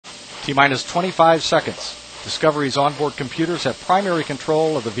T-minus 25 seconds. Discovery's onboard computers have primary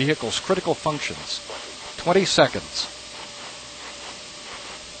control of the vehicle's critical functions. 20 seconds.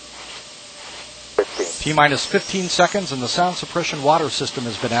 T-minus 15 seconds and the sound suppression water system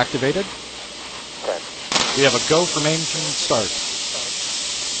has been activated. We have a go from engine start.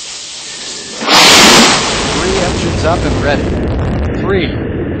 3 engines up and ready.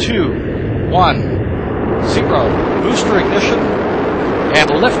 3, 2, 1, 0. Booster ignition and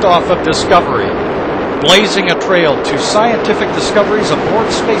liftoff of Discovery, blazing a trail to scientific discoveries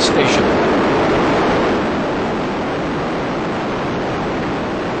aboard space station.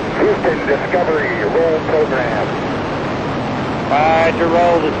 Houston, Discovery, roll program. To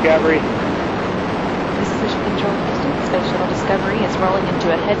roll, Discovery. This is Mission Control Houston. Space Shuttle Discovery is rolling into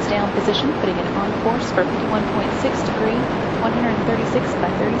a heads-down position, putting it on course for 51.6 degree, 136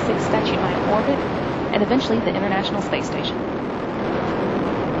 by 36 statute-mile orbit, and eventually the International Space Station.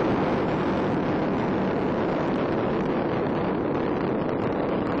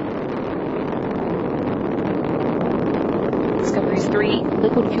 Discovery's 3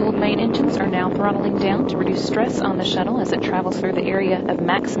 liquid-fueled main engines are now throttling down to reduce stress on the shuttle as it travels through the area of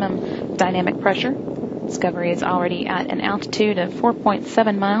maximum dynamic pressure. Discovery is already at an altitude of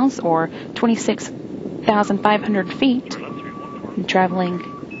 4.7 miles or 26,500 feet and traveling.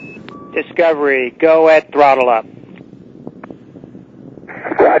 Discovery, go at throttle up.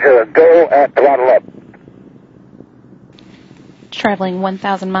 Roger, go at throttle up. Traveling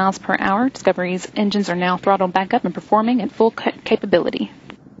 1,000 miles per hour, Discovery's engines are now throttled back up and performing at full capability.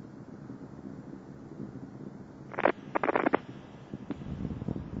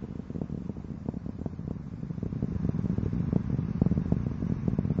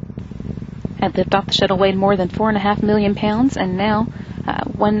 At liftoff, the shuttle weighed more than 4.5 million pounds, and now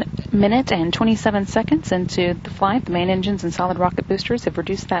 1 minute and 27 seconds into the flight, the main engines and solid rocket boosters have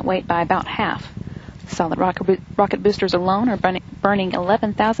reduced that weight by about half. Solid rocket boosters alone are burning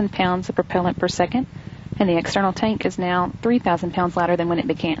 11,000 pounds of propellant per second, and the external tank is now 3,000 pounds lighter than when it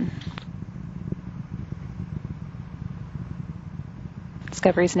began.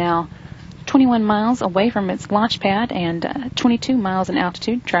 Discovery is now 21 miles away from its launch pad and 22 miles in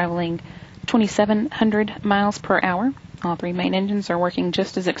altitude, traveling 2,700 miles per hour. All 3 main engines are working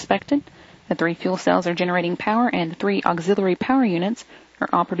just as expected. The 3 fuel cells are generating power, and the 3 auxiliary power units are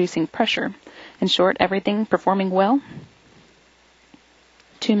all producing pressure. In short, everything performing well.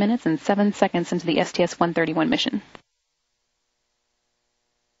 2 minutes and 7 seconds into the STS-131 mission.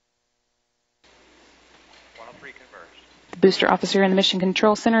 103 converged. The booster officer in the Mission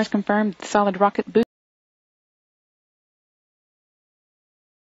Control Center has confirmed the solid rocket booster